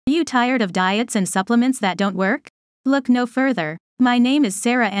you tired of diets and supplements that don't work? Look no further. My name is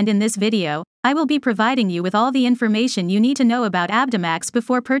Sarah, and in this video, I will be providing you with all the information you need to know about Abdomax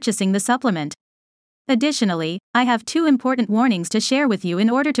before purchasing the supplement. Additionally, I have 2 important warnings to share with you in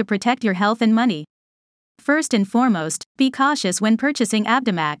order to protect your health and money. First and foremost, be cautious when purchasing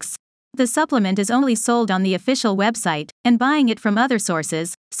Abdomax. The supplement is only sold on the official website, and buying it from other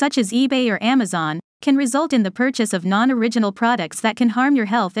sources, such as eBay or Amazon, can result in the purchase of non-original products that can harm your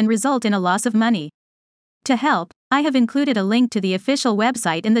health and result in a loss of money. To help, I have included a link to the official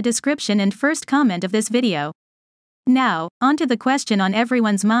website in the description and first comment of this video. Now, on to the question on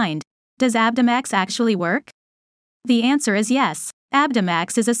everyone's mind. Does Abdomax actually work? The answer is yes.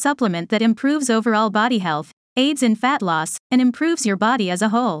 Abdomax is a supplement that improves overall body health, aids in fat loss, and improves your body as a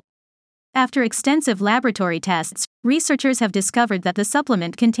whole. After extensive laboratory tests, researchers have discovered that the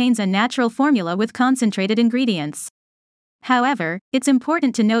supplement contains a natural formula with concentrated ingredients. However, it's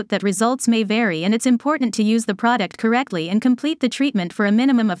important to note that results may vary, and it's important to use the product correctly and complete the treatment for a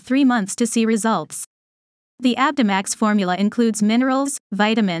minimum of 3 months to see results. The Abdomax formula includes minerals,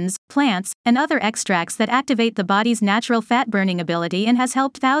 vitamins, plants, and other extracts that activate the body's natural fat-burning ability and has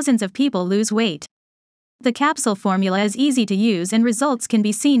helped thousands of people lose weight. The capsule formula is easy to use and results can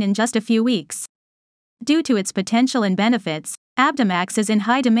be seen in just a few weeks. Due to its potential and benefits, Abdomax is in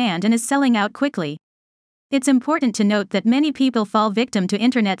high demand and is selling out quickly. It's important to note that many people fall victim to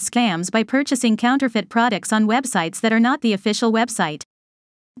internet scams by purchasing counterfeit products on websites that are not the official website.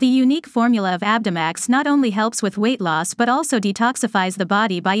 The unique formula of Abdomax not only helps with weight loss but also detoxifies the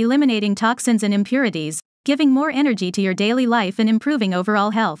body by eliminating toxins and impurities, giving more energy to your daily life and improving overall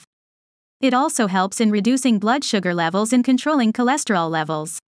health. It also helps in reducing blood sugar levels and controlling cholesterol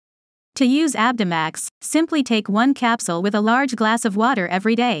levels. To use Abdomax, simply take 1 capsule with a large glass of water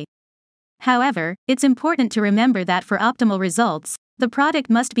every day. However, it's important to remember that for optimal results, the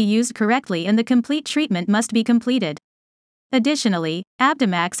product must be used correctly and the complete treatment must be completed. Additionally,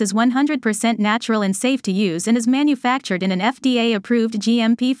 Abdomax is 100% natural and safe to use and is manufactured in an FDA-approved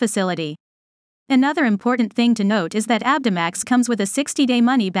GMP facility. Another important thing to note is that Abdomax comes with a 60-day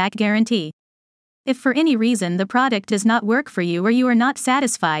money-back guarantee. If for any reason the product does not work for you or you are not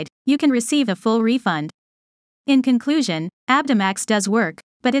satisfied, you can receive a full refund. In conclusion, Abdomax does work,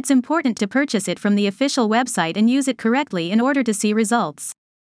 but it's important to purchase it from the official website and use it correctly in order to see results.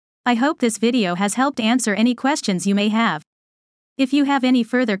 I hope this video has helped answer any questions you may have. If you have any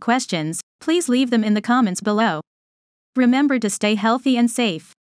further questions, please leave them in the comments below. Remember to stay healthy and safe.